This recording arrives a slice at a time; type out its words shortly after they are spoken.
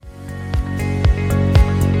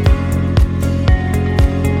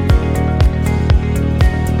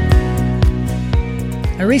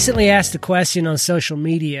I recently asked the question on social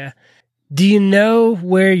media, do you know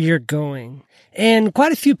where you're going? And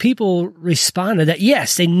quite a few people responded that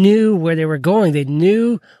yes, they knew where they were going. They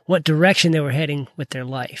knew what direction they were heading with their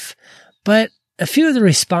life. But a few of the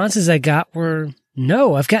responses I got were,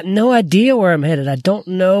 no, I've got no idea where I'm headed. I don't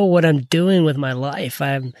know what I'm doing with my life.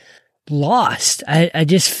 I'm lost. I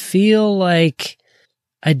just feel like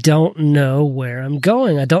I don't know where I'm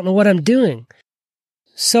going. I don't know what I'm doing.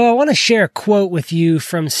 So I want to share a quote with you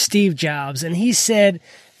from Steve Jobs, and he said,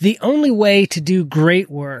 "The only way to do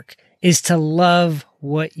great work is to love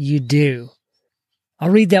what you do."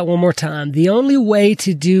 I'll read that one more time. The only way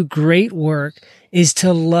to do great work is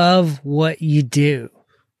to love what you do.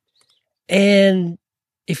 And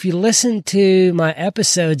if you listen to my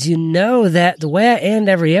episodes, you know that the way I end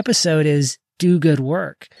every episode is do good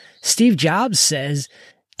work. Steve Jobs says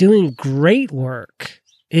doing great work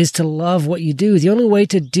is to love what you do. The only way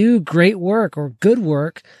to do great work or good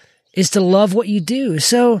work is to love what you do.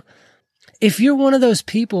 So if you're one of those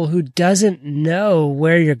people who doesn't know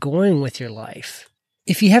where you're going with your life,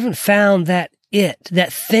 if you haven't found that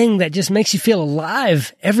thing that just makes you feel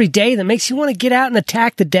alive every day, that makes you want to get out and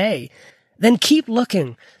attack the day, then keep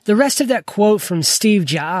looking. The rest of that quote from Steve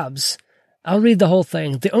Jobs, I'll read the whole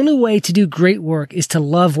thing. The only way to do great work is to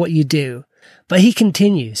love what you do. But he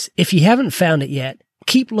continues, if you haven't found it yet,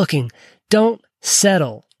 keep looking. Don't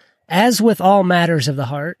settle. As with all matters of the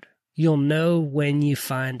heart, you'll know when you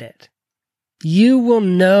find it. You will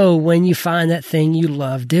know when you find that thing you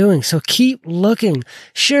love doing. So keep looking.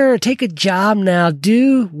 Sure, take a job now.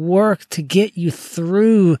 Do work to get you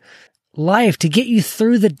through life, to get you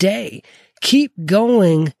through the day. Keep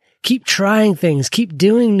going. Keep trying things. Keep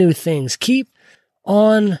doing new things. Keep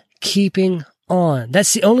on keeping on.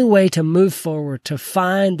 That's the only way to move forward, to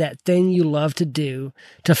find that thing you love to do,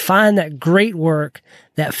 to find that great work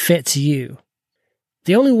that fits you.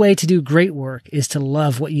 The only way to do great work is to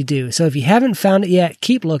love what you do. So if you haven't found it yet,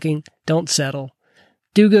 keep looking. Don't settle.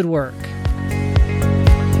 Do good work.